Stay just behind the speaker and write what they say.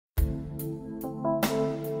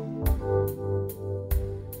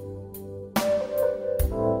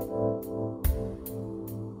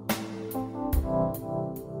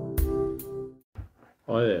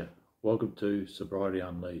Welcome to Sobriety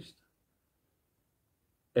Unleashed,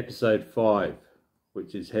 Episode 5,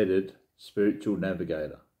 which is headed Spiritual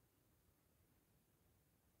Navigator.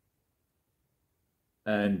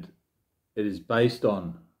 And it is based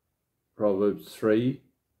on Proverbs 3,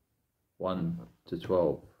 1 to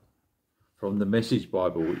 12, from the Message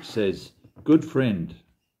Bible, which says, "Good friend,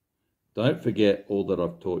 don't forget all that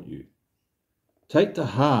I've taught you. Take to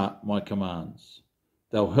heart my commands.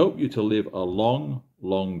 They'll help you to live a long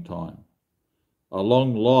time. A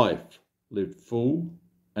long life lived full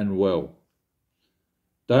and well.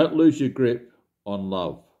 Don't lose your grip on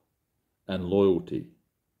love and loyalty.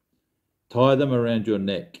 Tie them around your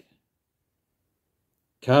neck.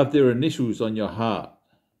 Carve their initials on your heart.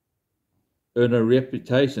 Earn a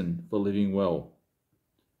reputation for living well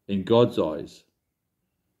in God's eyes,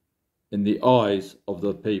 in the eyes of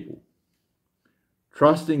the people.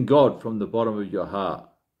 Trust in God from the bottom of your heart.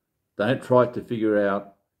 Don't try to figure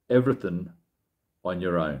out everything on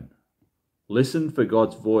your own. Listen for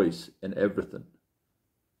God's voice in everything.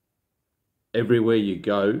 Everywhere you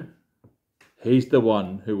go, He's the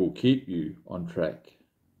one who will keep you on track.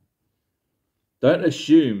 Don't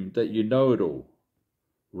assume that you know it all.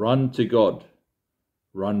 Run to God.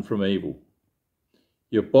 Run from evil.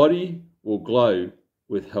 Your body will glow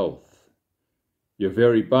with health. Your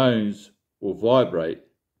very bones will vibrate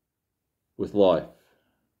with life.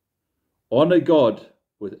 Honor God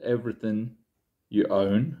with everything you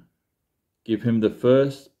own. Give Him the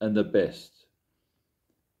first and the best.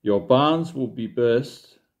 Your barns will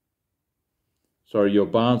burst.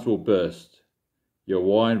 Your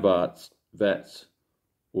wine vats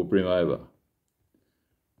will brim over.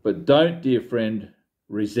 But don't, dear friend,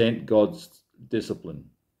 resent God's discipline.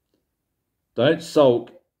 Don't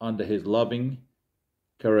sulk under His loving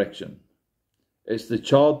correction. It's the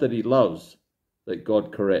child that He loves that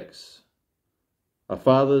God corrects. A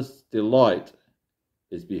father's delight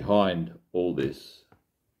is behind all this.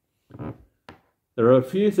 There are a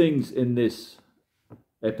few things in this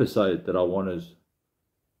episode that I want us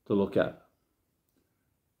to look at.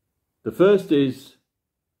 The first is,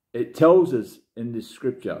 it tells us in this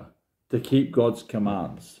scripture to keep God's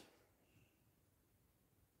commands.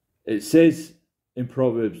 It says in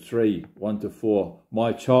Proverbs 3, 1 to 4,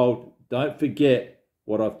 "My child, don't forget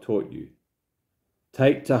what I've taught you.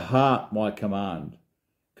 Take to heart my command,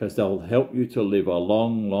 because they'll help you to live a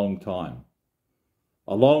long time.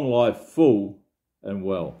 A long life full and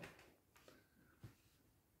well."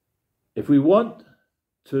 If we want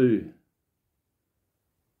to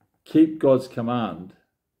keep God's command,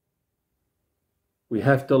 we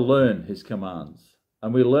have to learn His commands.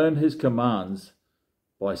 And we learn His commands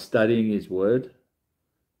by studying His word,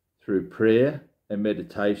 through prayer and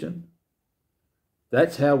meditation.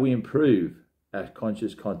 That's how we improve our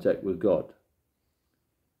conscious contact with God.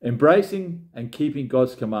 Embracing and keeping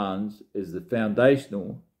God's commands is the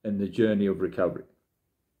foundational in the journey of recovery.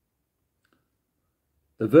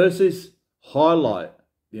 The verses highlight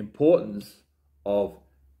the importance of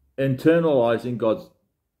internalizing God's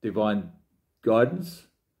divine guidance,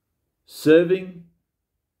 serving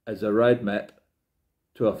as a roadmap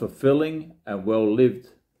to a fulfilling and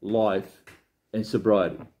well-lived life in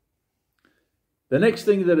sobriety. The next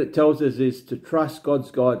thing that it tells us is to trust God's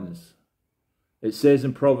guidance. It says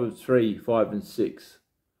in Proverbs 3, 5 and 6,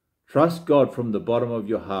 "Trust God from the bottom of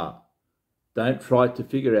your heart. Don't try to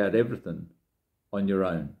figure out everything on your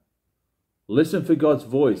own. Listen for God's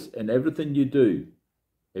voice in everything you do.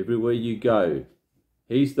 Everywhere you go,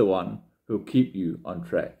 He's the one who'll keep you on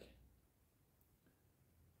track."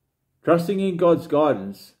 Trusting in God's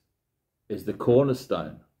guidance is the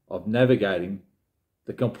cornerstone of navigating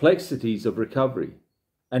the complexities of recovery.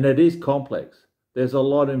 And it is complex. There's a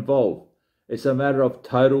lot involved. It's a matter of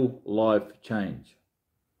total life change.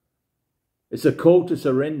 It's a call to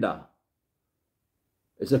surrender.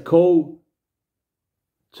 It's a call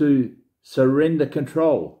to surrender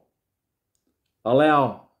control.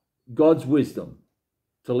 Allow God's wisdom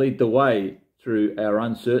to lead the way through our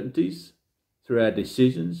uncertainties, through our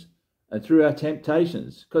decisions, and through our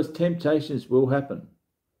temptations, because temptations will happen.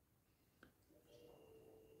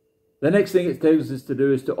 The next thing it tells us to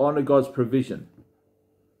do is to honour God's provision.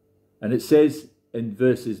 And it says in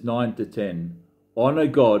verses 9 to 10, "Honour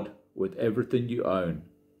God with everything you own.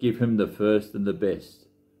 Give Him the first and the best.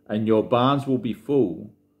 And your barns will be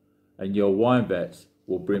full, and your wine vats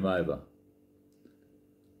will brim over."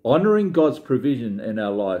 Honouring God's provision in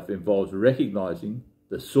our life involves recognising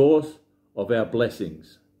the source of our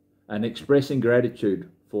blessings and expressing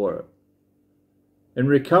gratitude for it. In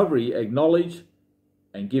recovery, acknowledge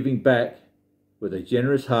and giving back with a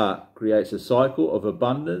generous heart creates a cycle of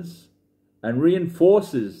abundance and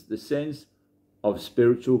reinforces the sense of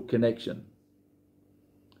spiritual connection.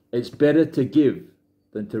 It's better to give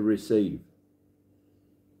than to receive.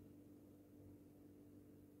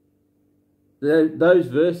 Those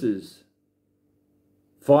verses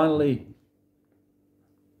finally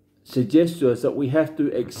suggest to us that we have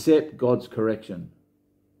to accept God's correction.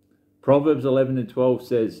 Proverbs 11:12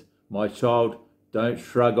 says, "My child, don't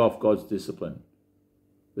shrug off God's discipline.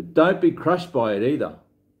 But don't be crushed by it either.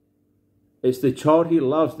 It's the child he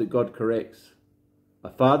loves that God corrects. A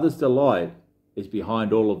father's delight is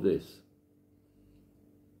behind all of this."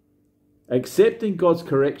 Accepting God's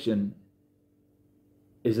correction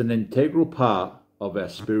is an integral part of our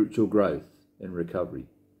spiritual growth in recovery.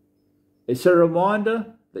 It's a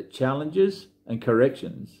reminder that challenges and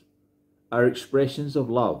corrections are expressions of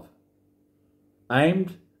love,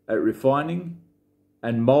 aimed at refining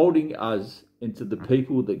and moulding us into the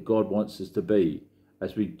people that God wants us to be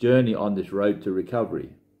as we journey on this road to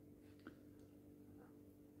recovery.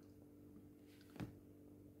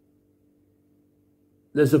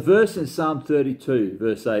 There's a verse in Psalm 32,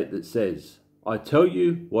 verse 8 that says, "I tell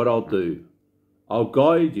you what I'll do. I'll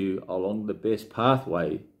guide you along the best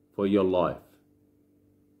pathway for your life.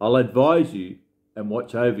 I'll advise you and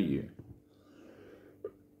watch over you."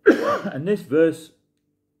 And this verse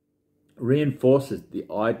reinforces the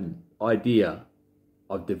idea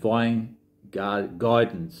of divine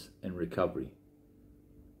guidance and recovery,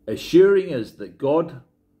 assuring us that God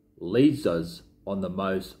leads us on the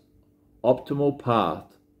most optimal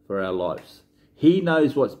path for our lives. He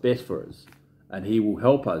knows what's best for us, and he will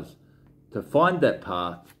help us to find that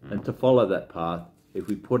path and to follow that path if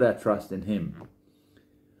we put our trust in him.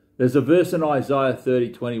 There's a verse in Isaiah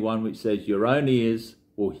 30:21 which says, "Your own ears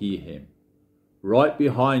will hear him. Right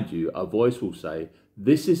behind you a voice will say,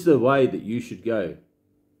 'This is the way that you should go,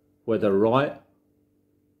 whether right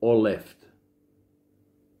or left.'"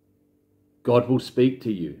 God will speak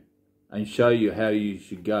to you and show you how you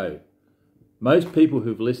should go. Most people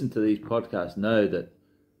who've listened to these podcasts know that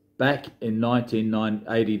back in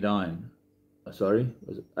 1989 or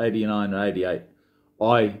 88,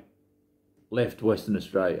 I left Western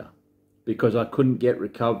Australia because I couldn't get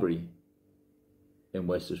recovery in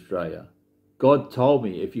West Australia. God told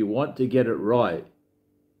me, if you want to get it right,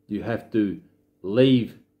 you have to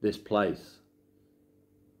leave this place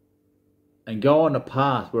and go on a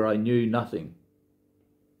path where I knew nothing.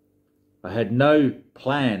 I had no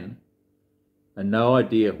plan and no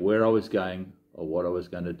idea where I was going or what I was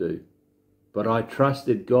going to do. But I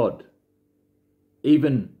trusted God.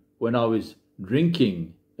 Even when I was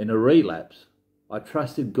drinking in a relapse, I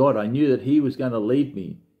trusted God. I knew that he was going to lead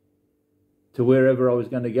me to wherever I was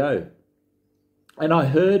going to go. And I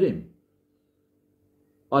heard him.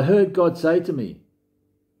 I heard God say to me,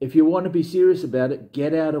 "If you want to be serious about it,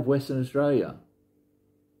 get out of Western Australia."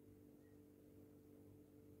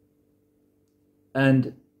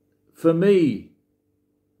 And for me,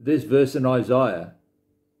 this verse in Isaiah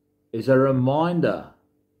is a reminder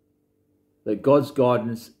that God's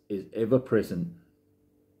guidance is ever present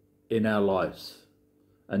in our lives,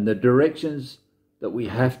 and the directions that we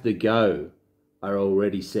have to go are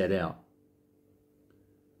already set out.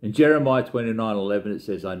 In Jeremiah 29:11 it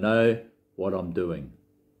says, "I know what I'm doing.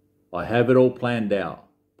 I have it all planned out.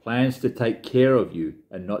 Plans to take care of you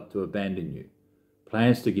and not to abandon you.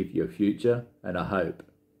 Plans to give you a future and a hope."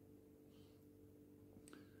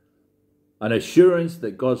 An assurance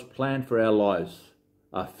that God's plan for our lives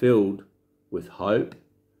are filled with hope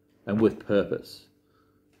and with purpose.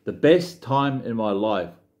 The best time in my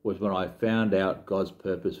life was when I found out God's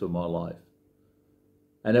purpose for my life.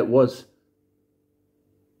 And it was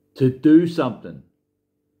to do something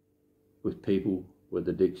with people with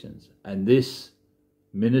addictions. And this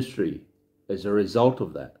ministry is a result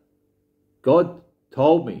of that. God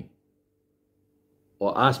told me,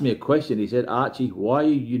 or asked me a question. He said, "Archie, why are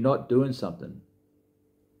you not doing something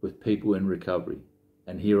with people in recovery?"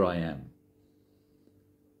 And here I am.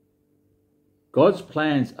 God's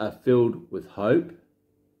plans are filled with hope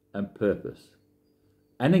and purpose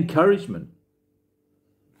and encouragement.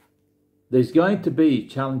 There's going to be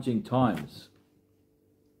challenging times,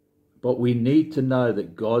 but we need to know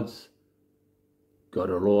that God's got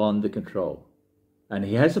it all under control. And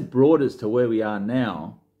he hasn't brought us to where we are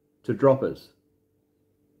now to drop us.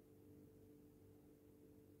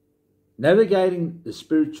 Navigating the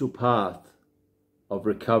spiritual path of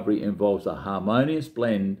recovery involves a harmonious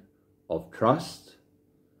blend of trust,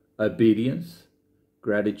 obedience,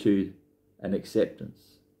 gratitude, and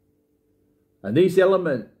acceptance. And these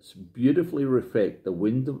elements beautifully reflect the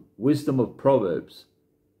wisdom of Proverbs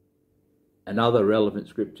and other relevant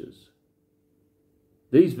scriptures.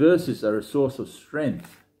 These verses are a source of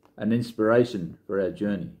strength and inspiration for our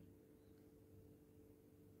journey.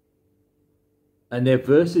 And they're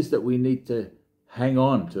verses that we need to hang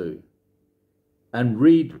on to and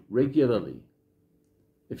read regularly.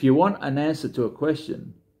 If you want an answer to a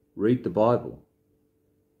question, read the Bible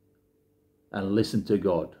and listen to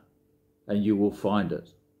God, and you will find it.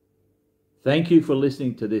 Thank you for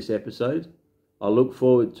listening to this episode. I look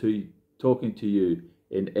forward to talking to you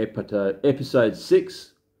in episode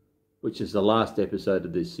 6, which is the last episode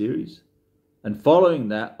of this series. And following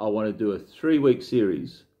that, I want to do a 3-week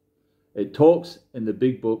series. It talks in the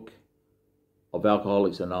big book of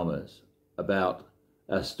Alcoholics Anonymous about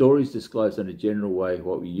our stories disclosed in a general way,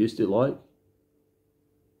 what we used to like,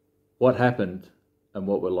 what happened, and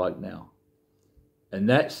what we're like now. And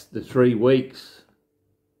that's the 3 weeks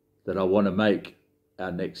that I want to make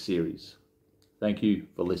our next series. Thank you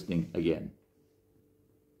for listening again.